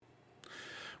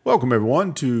Welcome,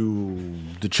 everyone, to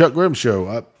the Chuck Grimm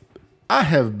Show. I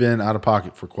have been out of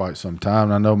pocket for quite some time,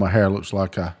 and I know my hair looks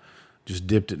like I just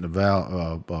dipped it in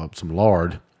some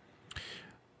lard.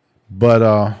 But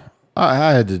I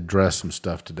had to address some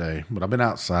stuff today. But I've been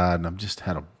outside, and I've just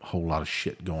had a whole lot of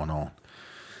shit going on.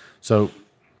 So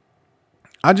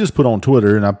I just put on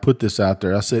Twitter, and I put this out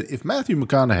there. I said, if Matthew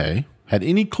McConaughey had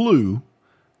any clue,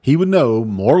 he would know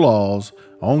more laws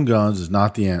on guns is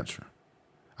not the answer.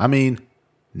 I mean,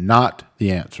 not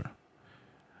the answer.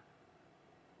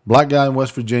 Black guy in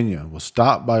West Virginia was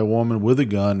stopped by a woman with a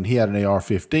gun, and he had an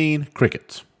AR-15.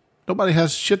 Crickets. Nobody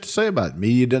has shit to say about it.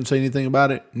 Media doesn't say anything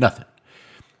about it. Nothing.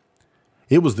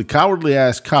 It was the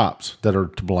cowardly-ass cops that are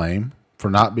to blame for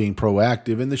not being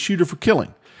proactive and the shooter for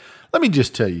killing. Let me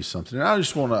just tell you something. And I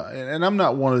just want to, and I'm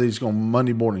not one of these going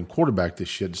Monday morning quarterback this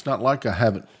shit. It's not like I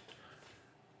haven't.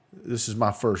 This is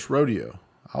my first rodeo.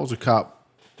 I was a cop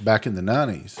back in the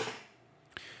 90s.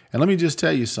 And let me just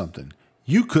tell you something.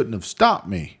 You couldn't have stopped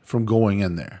me from going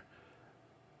in there.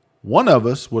 One of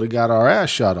us would have got our ass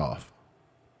shot off.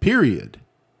 Period.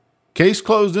 Case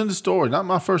closed in the story. Not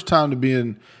my first time to be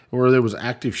in where there was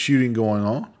active shooting going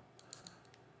on.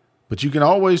 But you can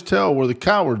always tell where the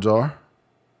cowards are.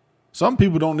 Some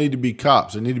people don't need to be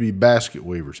cops. They need to be basket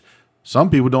weavers. Some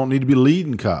people don't need to be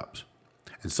leading cops.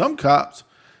 And some cops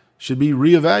should be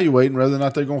reevaluating whether or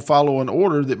not they're going to follow an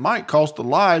order that might cost the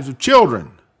lives of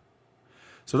children.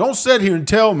 So don't sit here and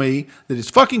tell me that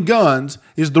it's fucking guns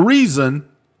is the reason,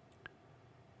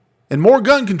 and more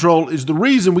gun control is the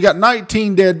reason we got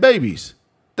 19 dead babies.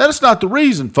 That's not the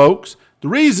reason, folks. The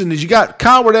reason is you got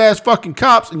coward-ass fucking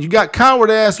cops and you got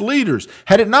coward-ass leaders.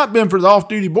 Had it not been for the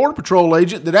off-duty Border Patrol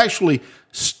agent that actually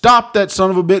stopped that son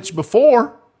of a bitch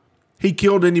before he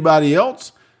killed anybody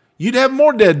else, you'd have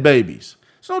more dead babies.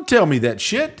 So don't tell me that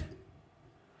shit.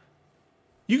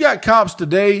 You got cops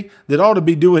today that ought to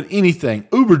be doing anything.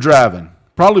 Uber driving,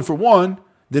 probably for one,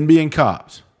 than being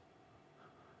cops.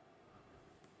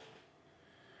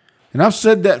 And I've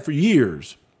said that for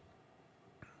years.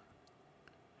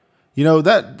 You know,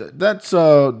 that's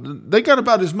they got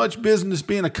about as much business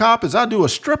being a cop as I do a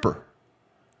stripper.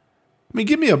 I mean,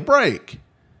 give me a break.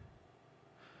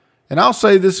 And I'll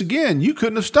say this again. You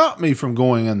couldn't have stopped me from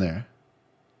going in there.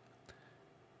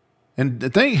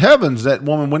 And thank heavens that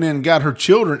woman went in and got her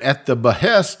children at the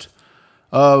behest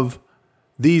of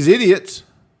these idiots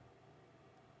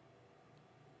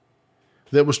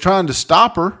that was trying to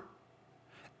stop her.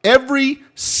 Every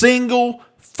single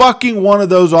fucking one of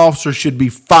those officers should be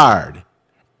fired.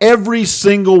 Every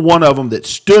single one of them that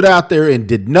stood out there and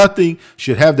did nothing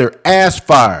should have their ass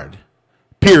fired.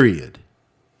 Period.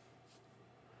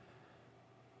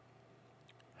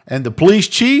 And the police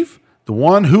chief, the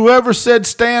one, whoever said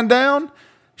stand down,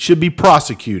 should be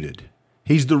prosecuted.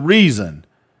 He's the reason.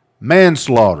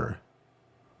 Manslaughter.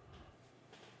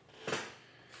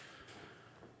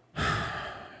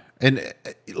 And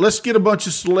let's get a bunch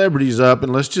of celebrities up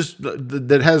and let's just,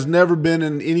 that has never been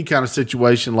in any kind of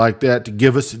situation like that, to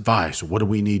give us advice. What do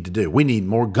we need to do? We need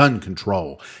more gun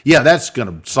control. Yeah, that's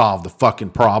going to solve the fucking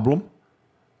problem.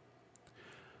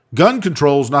 Gun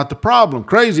control is not the problem.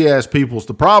 Crazy ass people's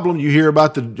the problem. You hear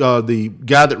about the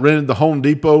guy that rented the Home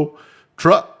Depot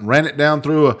truck, ran it down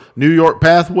through a New York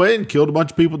pathway and killed a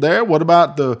bunch of people there. What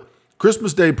about the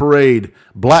Christmas Day parade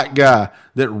black guy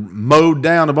that mowed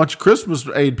down a bunch of Christmas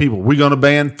aid people? We going to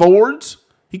ban Fords?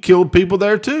 He killed people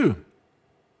there too.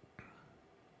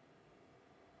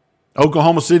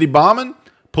 Oklahoma City bombing,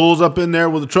 pulls up in there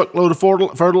with a truckload of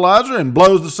fertilizer and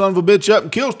blows the son of a bitch up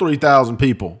and kills 3,000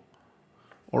 people.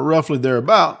 Or roughly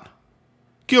thereabout.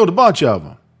 Killed a bunch of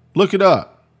them. Look it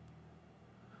up.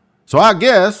 So I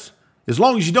guess, as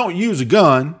long as you don't use a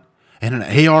gun and an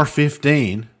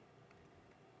AR-15,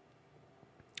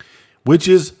 which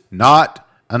is not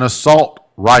an assault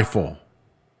rifle,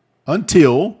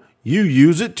 until you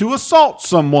use it to assault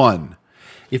someone.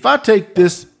 If I take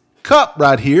this cup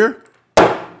right here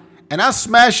and I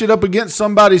smash it up against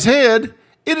somebody's head,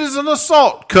 it is an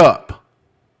assault cup.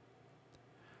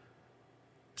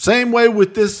 Same way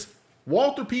with this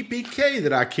Walther PPK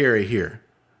that I carry here.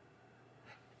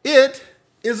 It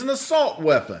is an assault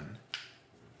weapon.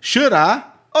 Should I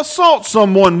assault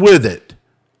someone with it?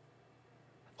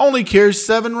 Only carries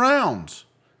 7 rounds.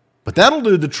 But that'll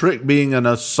do the trick being an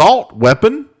assault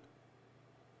weapon.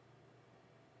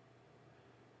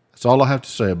 That's all I have to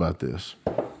say about this.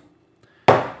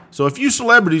 So if you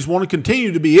celebrities want to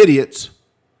continue to be idiots,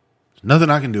 there's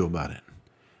nothing I can do about it.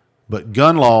 But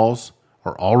gun laws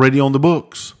are already on the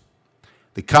books.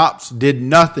 The cops did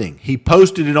nothing. He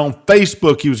posted it on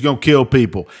Facebook he was going to kill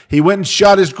people. He went and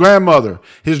shot his grandmother.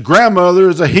 His grandmother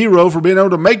is a hero for being able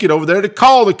to make it over there to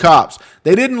call the cops.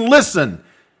 They didn't listen.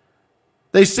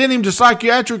 They sent him to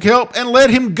psychiatric help and let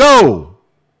him go.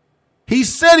 He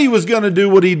said he was going to do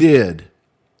what he did.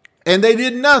 And they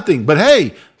did nothing. But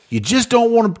hey, you just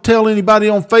don't want to tell anybody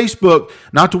on Facebook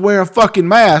not to wear a fucking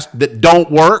mask that don't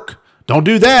work. Don't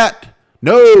do that.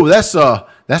 No,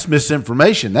 that's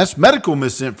misinformation. That's medical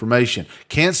misinformation.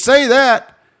 Can't say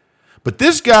that. But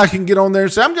this guy can get on there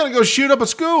and say, I'm going to go shoot up a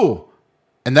school.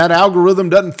 And that algorithm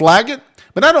doesn't flag it.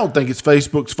 But I don't think it's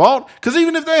Facebook's fault. Because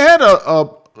even if they had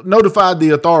notified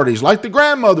the authorities like the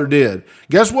grandmother did,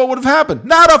 guess what would have happened?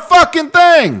 Not a fucking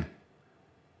thing.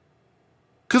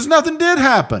 Because nothing did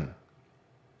happen.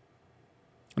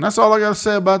 And that's all I got to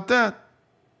say about that.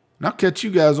 And I'll catch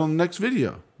you guys on the next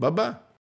video. Bye-bye.